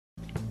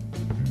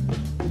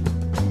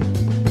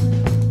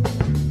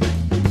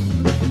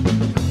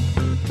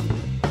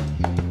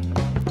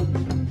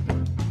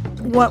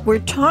what we're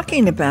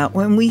talking about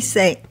when we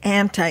say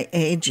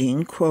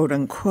anti-aging, quote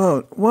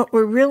unquote, what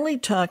we're really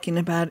talking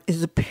about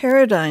is a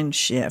paradigm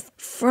shift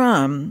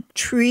from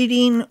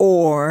treating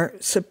or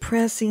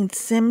suppressing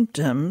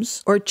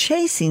symptoms or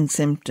chasing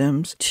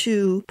symptoms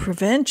to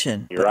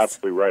prevention. You're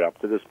absolutely right. Up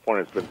to this point,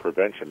 it's been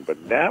prevention.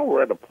 But now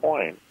we're at a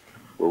point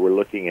where we're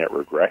looking at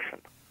regression,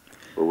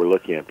 where we're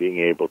looking at being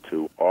able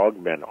to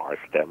augment our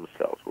stem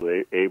cells.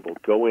 We're able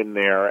to go in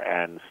there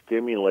and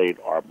stimulate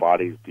our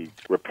body's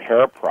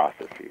repair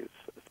processes.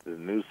 The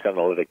new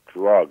senolytic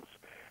drugs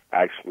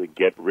actually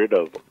get rid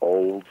of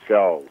old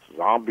cells,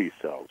 zombie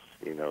cells,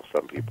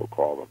 some people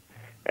call them.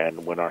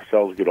 And when our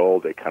cells get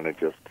old, they kind of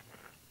just,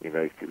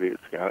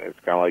 it's kind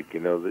of like,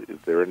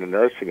 they're in a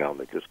nursing home.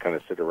 They just kind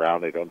of sit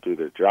around, they don't do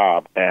their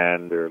job,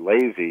 and they're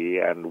lazy.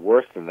 And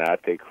worse than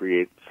that, they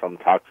create some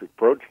toxic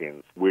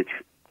proteins, which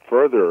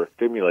further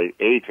stimulate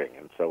aging.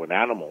 And so in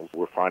animals,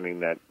 we're finding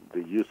that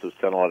the use of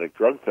senolytic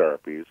drug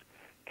therapies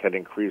can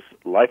increase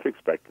life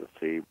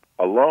expectancy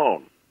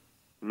alone,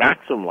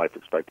 maximum life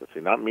expectancy,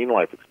 not mean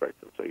life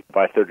expectancy,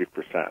 by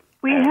 30%.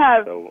 We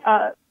have,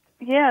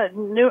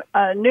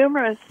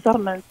 numerous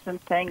supplements and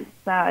things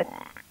that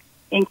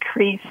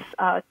increase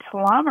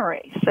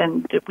telomerase.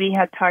 And we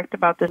had talked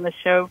about this in the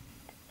show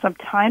some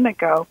time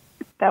ago,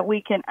 that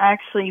we can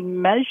actually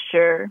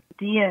measure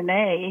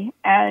DNA,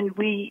 and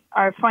we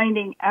are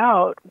finding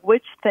out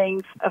which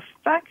things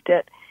affect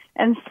it.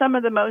 And some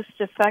of the most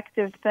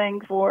effective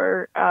things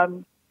for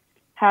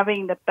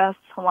having the best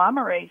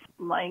telomerase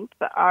length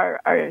are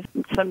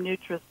some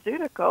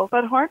nutraceuticals,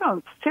 but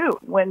hormones too.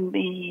 When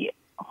the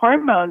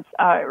hormones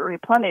are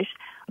replenished,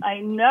 I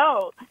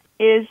know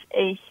is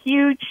a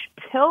huge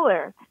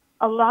pillar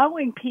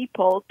allowing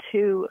people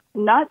to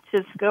not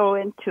just go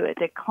into a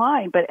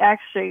decline, but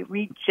actually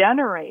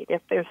regenerate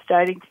if they're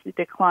starting to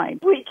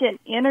decline. We can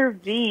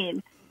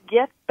intervene,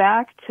 get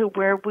back to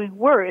where we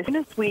were. As soon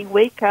as we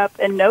wake up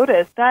and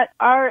notice that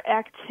our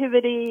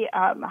activity,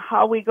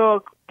 how we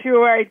go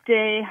through our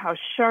day, how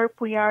sharp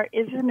we are,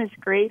 isn't as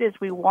great as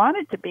we want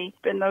it to be.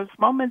 In those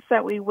moments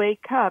that we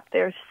wake up,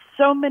 there's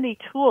so many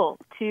tools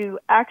to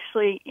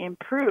actually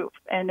improve,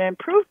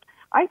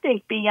 I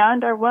think,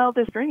 beyond our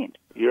wildest dreams.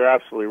 You're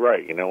absolutely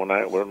right.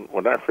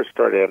 When I first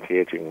started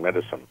anti-aging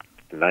medicine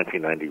in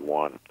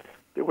 1991,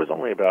 there was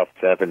only about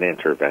 7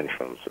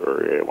 interventions,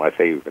 or I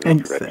say even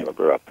interventions,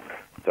 about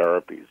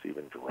therapies,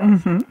 even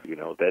drugs,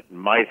 that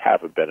might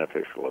have a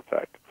beneficial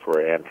effect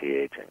for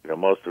anti-aging.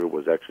 Most of it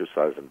was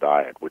exercise and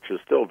diet, which is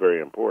still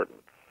very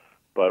important.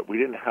 But we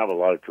didn't have a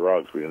lot of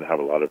drugs. We didn't have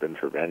a lot of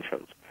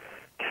interventions.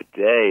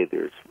 Today,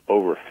 there's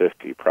over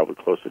 50, probably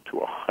closer to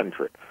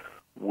 100,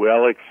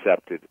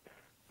 well-accepted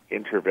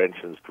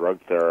interventions, drug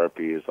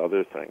therapies,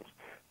 other things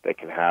that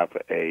can have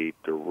a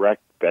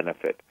direct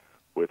benefit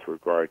with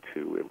regard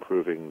to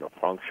improving the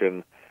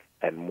function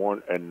and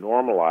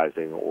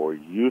normalizing or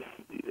youth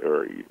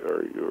or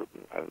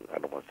I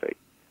don't want to say,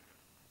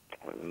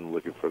 I'm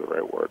looking for the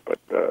right word, but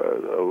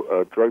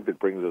a drug that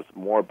brings us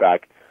more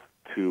back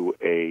to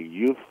a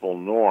youthful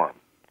norm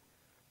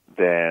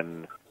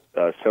than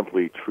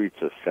simply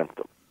treats a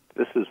symptom.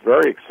 This is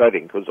very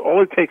exciting because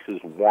all it takes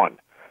is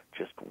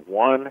just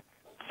one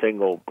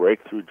single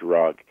breakthrough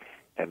drug,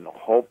 and the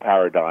whole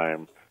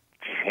paradigm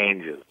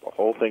changes. The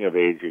whole thing of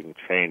aging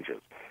changes.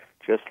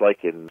 Just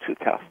like in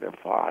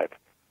 2005,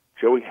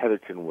 Joey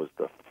Heatherton was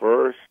the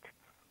first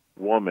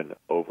woman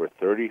over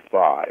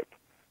 35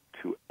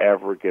 to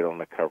ever get on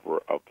the cover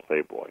of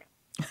Playboy.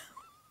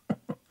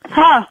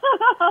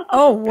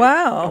 Oh,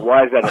 wow.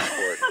 Why is that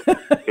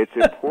important? It's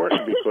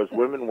important because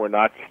women were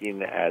not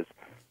seen as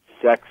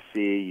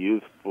sexy,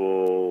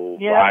 youthful,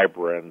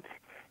 vibrant.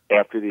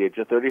 After the age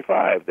of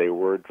 35, they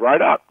were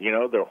dried up.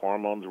 Their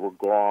hormones were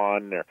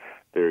gone.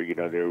 They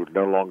were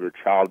no longer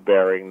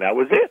childbearing. That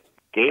was it.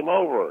 Game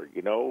over.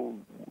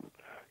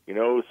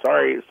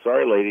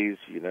 Sorry, ladies.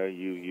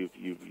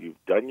 You've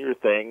done your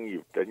thing.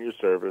 You've done your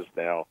service.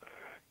 Now,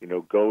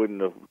 go in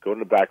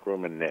the back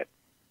room and knit.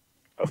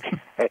 Okay.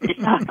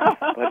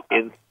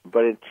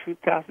 but in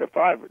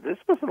 2005, this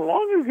wasn't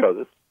long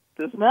ago.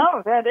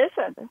 No, that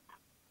isn't.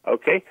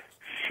 Okay,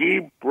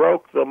 she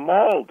broke the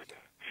mold.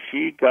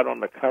 She got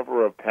on the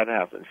cover of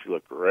Penthouse, and she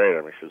looked great.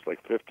 I mean, she was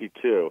like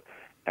 52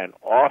 and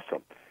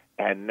awesome.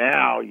 And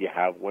now you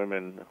have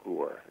women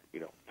who are,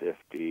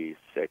 50,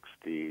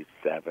 60,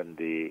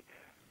 70,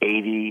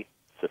 80.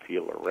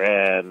 Sophia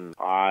Loren.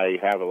 I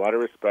have a lot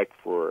of respect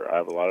for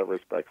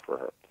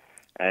her,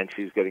 and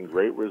she's getting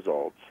great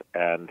results.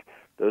 And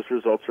those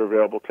results are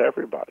available to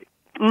everybody.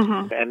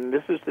 Mm-hmm. And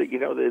this is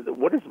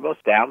what is most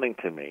astounding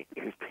to me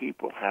is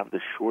people have the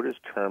shortest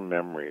term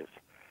memories.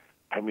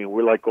 I mean,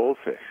 we're like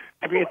goldfish.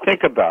 I mean,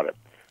 think about it.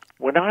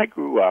 When I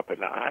grew up,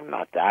 and I'm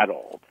not that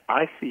old,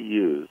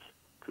 ICUs,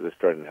 because I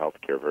started in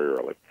healthcare very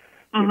early,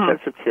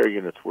 intensive care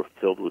units were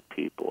filled with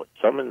people,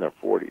 some in their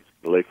 40s,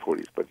 late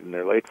 40s, but in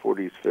their late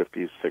 40s,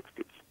 50s,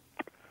 60s.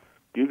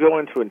 You go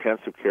into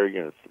intensive care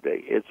units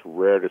today, it's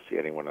rare to see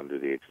anyone under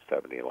the age of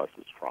 70 unless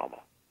it's trauma.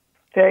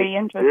 Very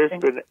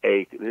interesting.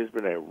 There's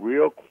been a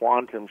real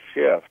quantum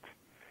shift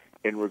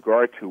in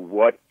regard to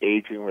what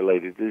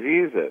aging-related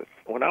disease is.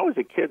 When I was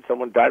a kid,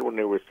 someone died when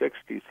they were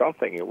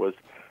 60-something. It was,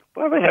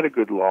 well, they had a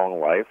good long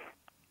life,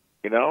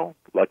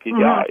 lucky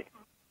guy,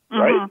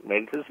 right?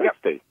 Made it to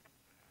 60,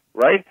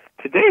 right?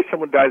 Today,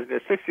 someone dies in their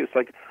 60s, it's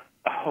like,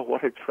 oh,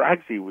 what a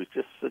tragedy. He was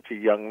just such a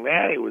young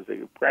man. He was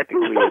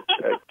practically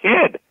a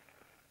kid,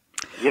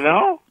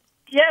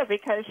 Yeah,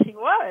 because he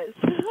was.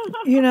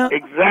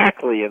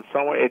 Exactly. And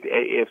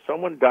if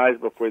someone dies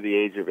before the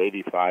age of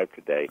 85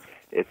 today,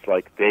 it's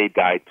like they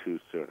died too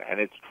soon. And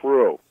it's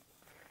true.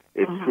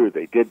 It's true.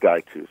 They did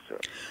die too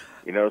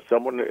soon.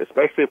 Someone,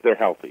 especially if they're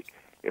healthy.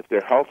 If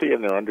they're healthy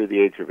and they're under the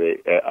age of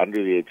 80,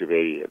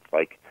 it's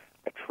like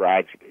a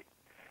tragedy.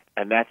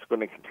 And that's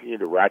going to continue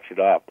to ratchet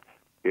up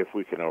if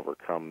we can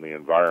overcome the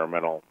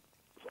environmental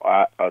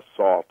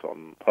assault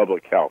on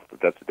public health, but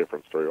that's a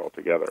different story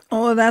altogether.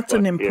 Oh, that's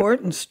an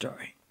important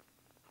story.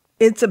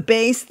 It's a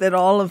base that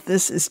all of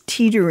this is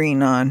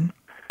teetering on.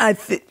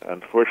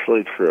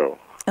 Unfortunately true.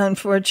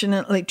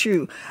 Unfortunately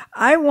true.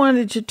 I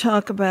wanted to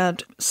talk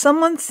about,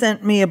 someone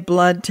sent me a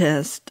blood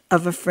test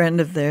of a friend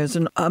of theirs,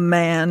 a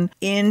man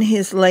in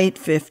his late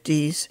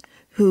 50s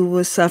who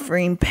was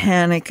suffering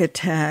panic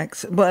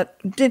attacks, but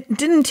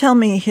didn't tell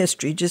me a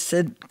history, just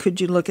said, could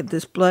you look at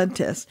this blood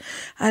test?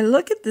 I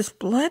look at this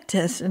blood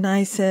test and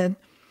I said,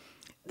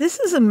 this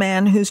is a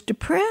man who's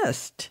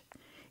depressed.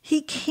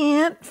 He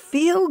can't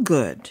feel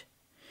good.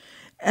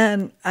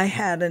 And I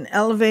had an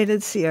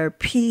elevated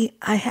CRP.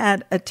 I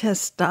had a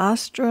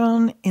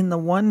testosterone in the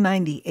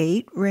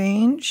 198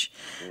 range.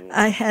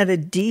 I had a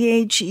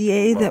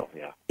DHEA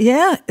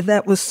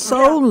that was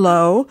so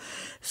low.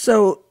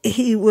 So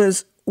he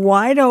was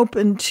wide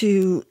open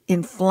to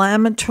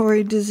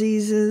inflammatory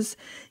diseases.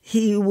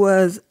 He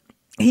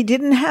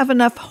didn't have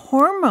enough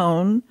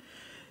hormone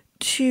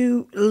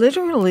to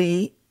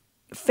literally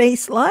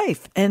face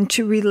life and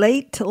to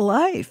relate to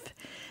life.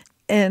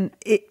 And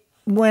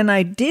when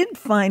I did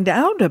find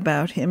out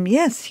about him,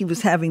 yes, he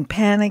was having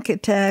panic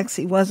attacks.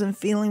 He wasn't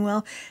feeling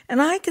well.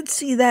 And I could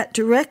see that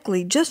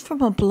directly just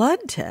from a blood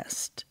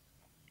test.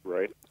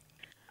 Right.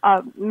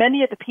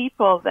 Many of the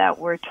people that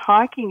we're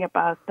talking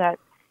about that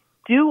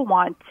do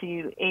want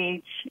to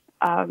age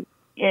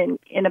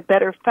in a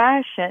better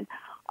fashion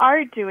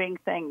are doing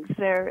things.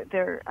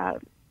 They're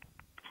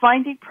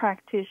finding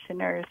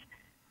practitioners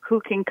who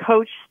can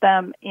coach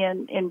them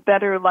in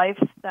better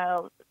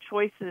lifestyle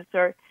choices.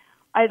 Or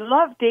I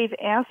love Dave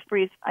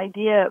Asprey's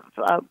idea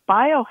of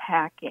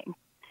biohacking,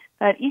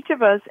 that each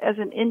of us as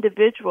an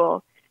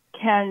individual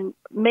can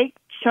make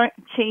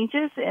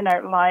changes in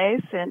our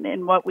lives and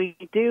in what we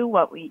do,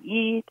 what we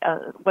eat,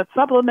 what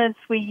supplements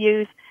we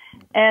use,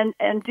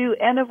 and do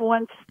N of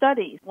one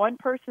studies, one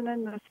person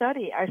in the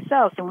study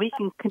ourselves. And we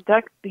can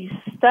conduct these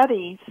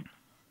studies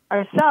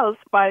ourselves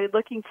by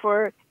looking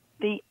for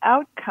the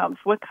outcomes.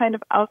 What kind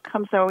of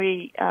outcomes are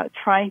we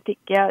trying to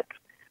get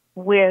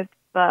with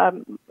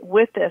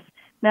this?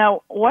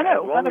 Now, as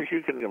long as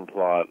you can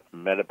imply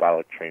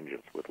metabolic changes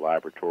with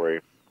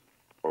laboratory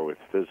or with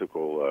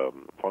physical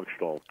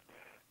functional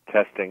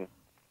testing,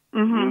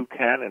 you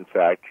can in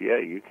fact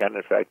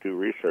do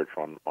research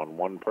on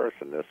one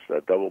person. This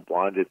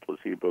double-blinded,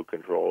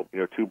 placebo-controlled,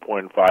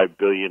 $2.5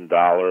 billion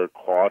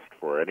cost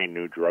for any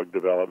new drug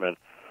development.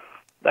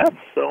 That's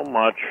so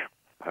much.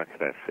 How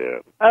can I say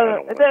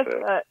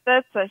it?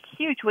 That's a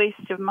huge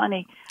waste of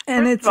money.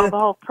 And First of all, the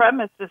whole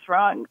premise is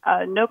wrong.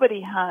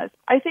 Nobody has.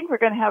 I think we're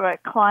going to have a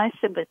clash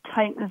of the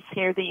titans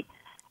here. The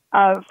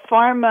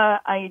pharma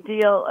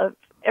ideal of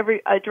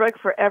a drug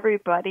for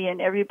everybody,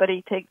 and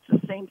everybody takes the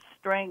same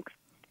strength.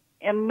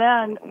 And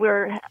then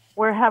we're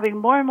having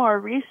more and more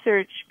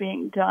research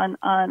being done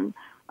on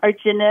our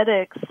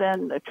genetics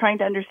and trying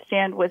to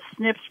understand what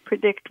SNPs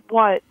predict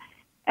what.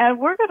 And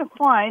we're going to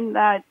find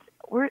that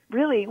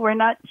we're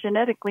not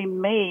genetically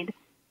made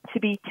to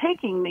be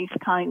taking these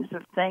kinds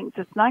of things.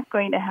 It's not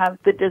going to have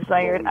the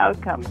desired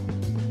outcome.